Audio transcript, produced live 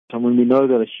I mean, we know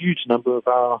that a huge number of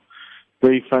our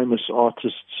very famous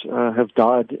artists have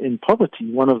died in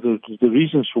poverty. One of the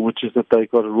reasons for which is that they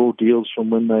got raw deals from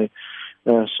when they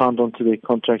signed onto their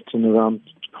contracts and around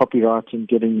copyright and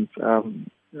getting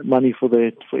money for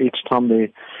each time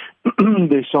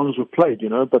their songs were played,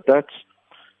 But that's,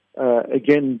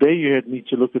 again, there you need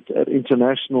to look at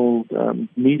international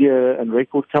media and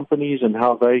record companies and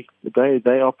how they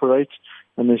operate.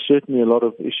 And there's certainly a lot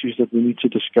of issues that we need to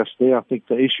discuss there. I think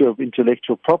the issue of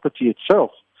intellectual property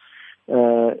itself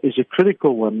is a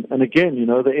critical one. And again,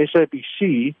 the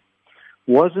SABC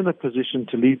was in a position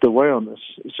to lead the way on this.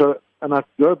 So, and I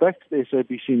go back to the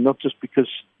SABC not just because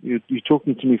you're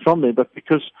talking to me from there, but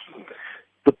because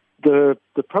the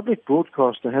public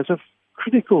broadcaster has a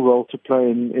critical role to play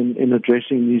in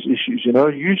addressing these issues.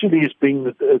 Usually as being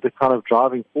the kind of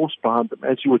driving force behind them,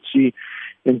 as you would see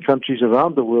in countries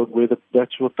around the world where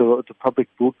that's what the public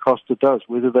broadcaster does,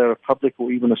 whether they're a public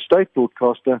or even a state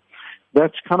broadcaster.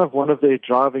 That's kind of one of their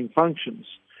driving functions.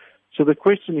 So the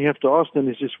question you have to ask then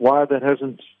is just why that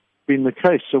hasn't been the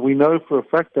case. So we know for a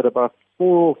fact that about 4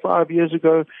 or 5 years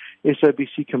ago,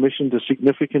 SABC commissioned a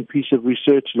significant piece of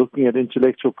research looking at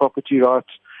intellectual property rights,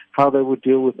 how they would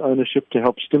deal with ownership to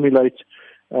help stimulate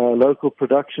local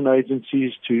production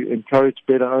agencies to encourage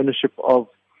better ownership of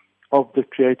the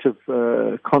creative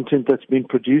content that's been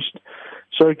produced.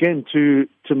 So again, to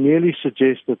merely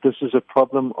suggest that this is a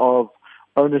problem of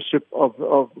ownership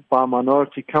by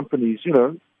minority companies,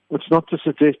 it's not to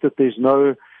suggest that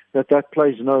that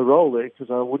plays no role there, because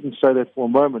I wouldn't say that for a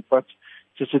moment, but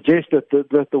to suggest that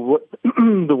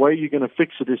the way you're going to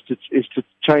fix it is to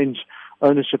change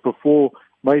ownership of 4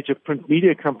 major print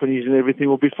media companies and everything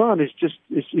will be fine. It's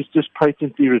just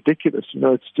patently ridiculous.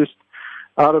 It's just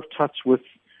out of touch with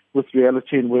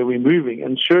reality and where we're moving.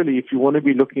 And surely, if you want to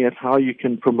be looking at how you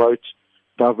can promote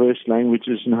diverse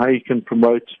languages and how you can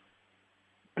promote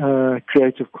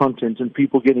creative content and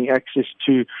people getting access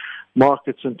to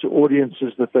markets and to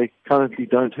audiences that they currently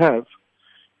don't have,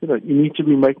 you need to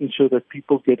be making sure that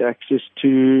people get access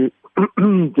to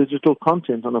digital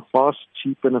content on a fast,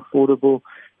 cheap, and affordable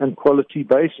and quality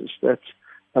basis that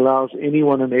allows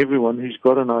anyone and everyone who's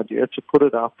got an idea to put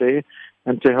it out there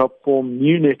and to help form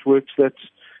new networks that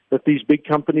these big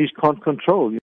companies can't control.